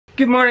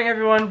Good morning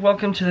everyone,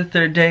 welcome to the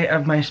third day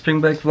of my spring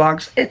break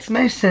vlogs. It's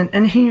Mason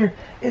and here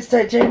is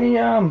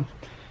Titanium.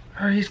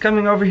 He's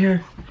coming over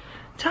here.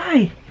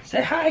 Ty,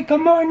 say hi,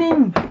 good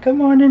morning. Good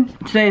morning.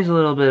 Today's a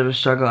little bit of a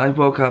struggle. I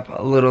woke up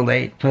a little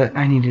late, but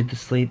I needed to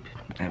sleep.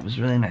 It was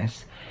really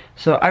nice.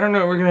 So I don't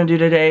know what we're gonna do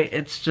today.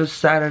 It's just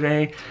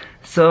Saturday.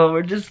 So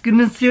we're just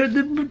gonna see what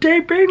the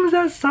day brings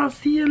us. I'll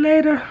see you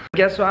later.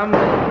 Guess what I'm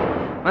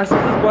with? My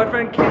sister's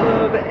boyfriend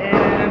Caleb,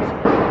 and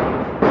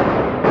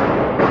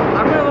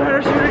I'm gonna learn how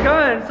to shoot a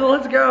gun, so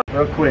let's go.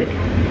 Real quick.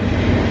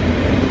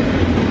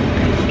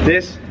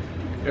 This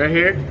right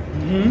here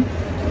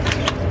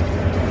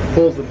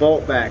pulls the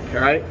bolt back,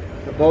 alright?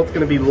 The bolt's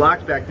gonna be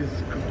locked back. This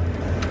is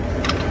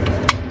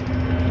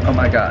Oh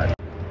my god.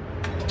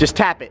 Just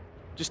tap it.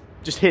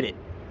 Just hit it.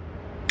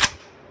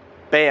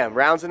 Bam,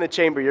 rounds in the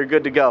chamber, you're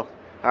good to go.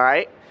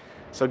 Alright?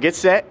 So get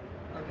set.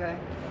 Okay.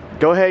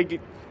 Go ahead,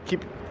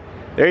 keep,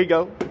 there you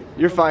go.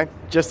 You're fine,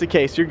 just in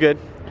case, you're good.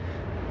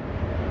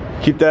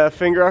 Keep the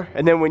finger,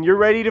 and then when you're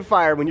ready to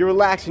fire, when you're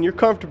relaxed and you're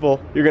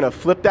comfortable, you're gonna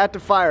flip that to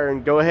fire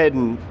and go ahead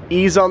and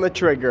ease on the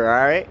trigger,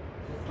 alright?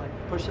 Just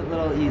like push it a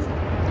little easy.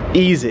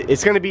 Ease it.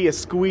 It's gonna be a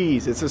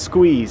squeeze. It's a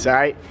squeeze,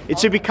 alright? It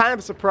should be kind of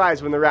a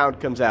surprise when the round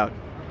comes out.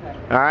 Okay.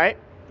 Alright?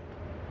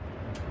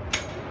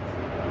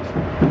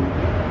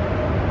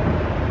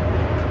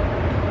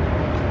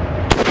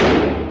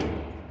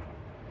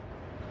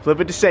 Flip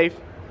it to safe.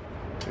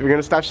 We're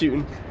gonna stop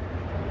shooting.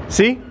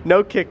 See?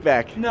 No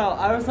kickback. No,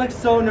 I was like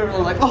so nervous,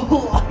 like,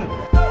 oh.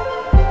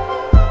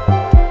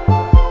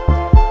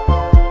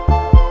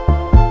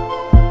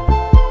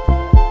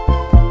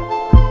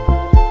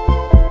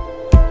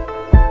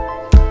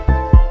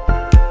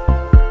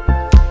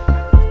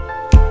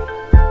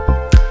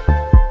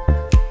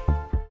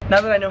 Now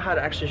that I know how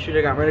to actually shoot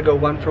a gun, we're gonna go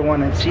 1 for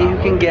 1 and see who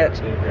can get.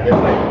 Where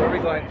are we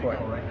going for?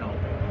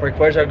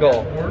 Where's our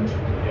goal?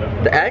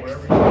 The X?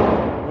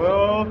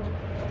 Well,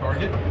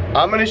 target.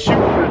 I'm gonna shoot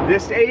for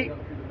this 8.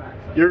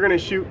 You're gonna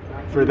shoot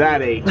for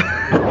that 8.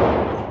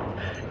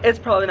 It's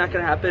probably not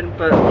gonna happen,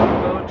 but we'll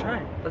go and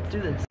try. Let's do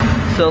this.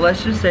 So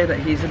let's just say that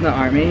he's in the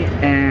army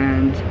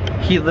and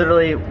he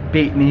literally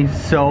beat me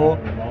so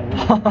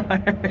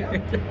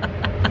hard.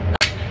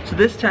 So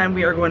this time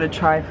we are going to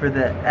try for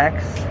the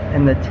X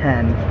and the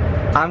 10.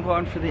 I'm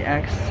going for the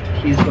X,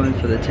 he's going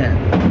for the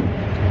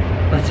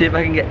 10. Let's see if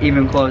I can get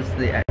even close to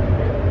the X.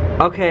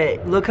 Okay,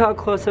 look how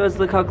close I was,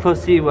 look how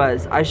close he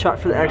was. I shot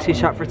for the X, he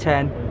shot for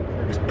 10.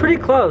 It was pretty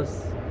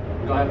close.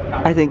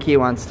 I think he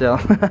won still.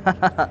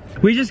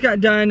 We just got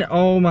done,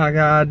 oh my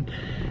god.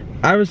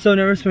 I was so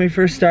nervous when we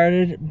first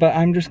started, but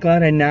I'm just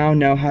glad I now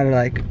know how to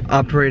like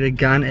operate a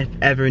gun if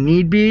ever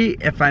need be,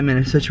 if I'm in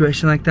a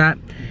situation like that.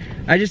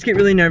 I just get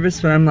really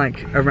nervous when I'm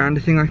like around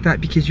a thing like that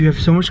because you have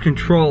so much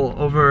control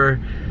over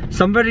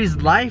somebody's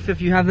life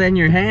if you have that in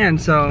your hand.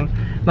 So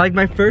like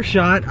my first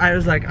shot, I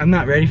was like, I'm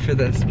not ready for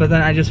this, but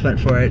then I just went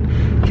for it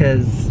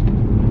because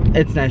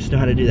it's nice to know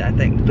how to do that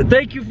thing. But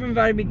thank you for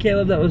inviting me,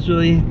 Caleb. That was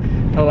really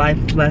a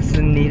life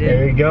lesson needed.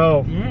 There you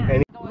go.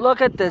 Yeah.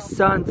 Look at this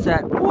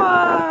sunset.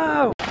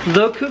 Whoa!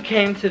 Look who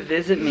came to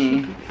visit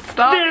me.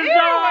 Stop!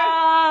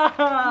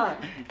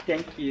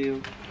 Thank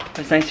you.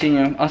 It's nice seeing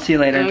you. I'll see you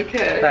later.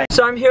 Okay. Bye.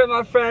 So I'm here with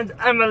my friends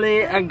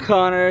Emily and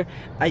Connor.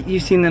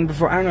 You've seen them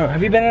before. I don't know.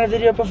 Have you been in a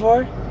video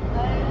before?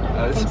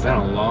 It's been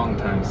a long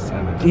time since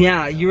I've been.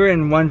 Yeah, you were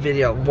in one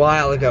video a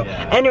while ago.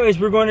 Yeah. Anyways,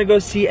 we're going to go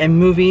see a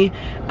movie.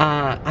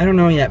 I don't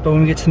know yet, but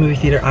when we get to the movie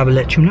theater, I will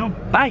let you know.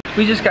 Bye.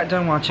 We just got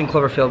done watching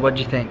Cloverfield. What'd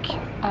you think?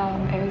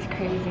 It was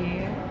crazy.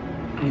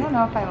 I don't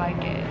know if I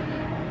like it.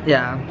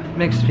 Yeah,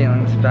 mixed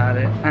feelings about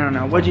it. I don't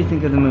know. What'd you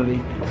think of the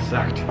movie? It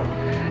sucked.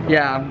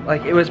 Yeah,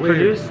 like it was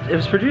produced. It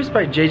was produced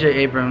by J.J.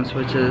 Abrams,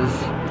 which is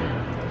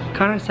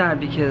kind of sad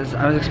because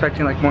I was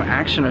expecting like more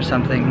action or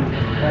something.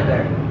 Right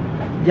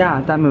there. Yeah,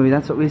 that movie.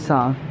 That's what we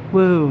saw.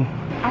 Woo.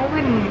 I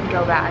wouldn't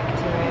go back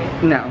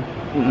to it. No.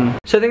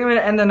 So I think I'm gonna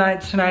end the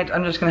night tonight.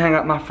 I'm just gonna hang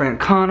out with my friend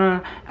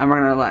Connor and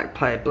we're gonna like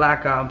play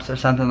Black Ops or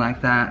something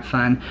like that,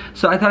 fun.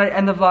 So I thought I'd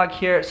end the vlog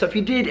here. So if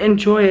you did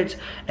enjoy it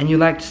and you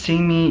liked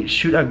seeing me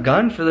shoot a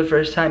gun for the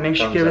first time, make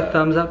sure you give it a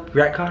thumbs up.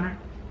 Right, Connor?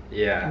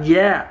 Yeah.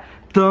 Yeah.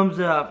 Thumbs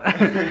up.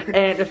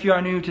 And if you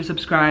are new, to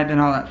subscribe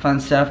and all that fun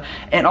stuff.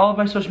 And all of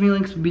my social media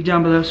links will be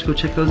down below, so go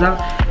check those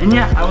out. And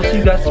yeah, I will see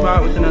you guys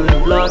tomorrow with another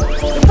vlog.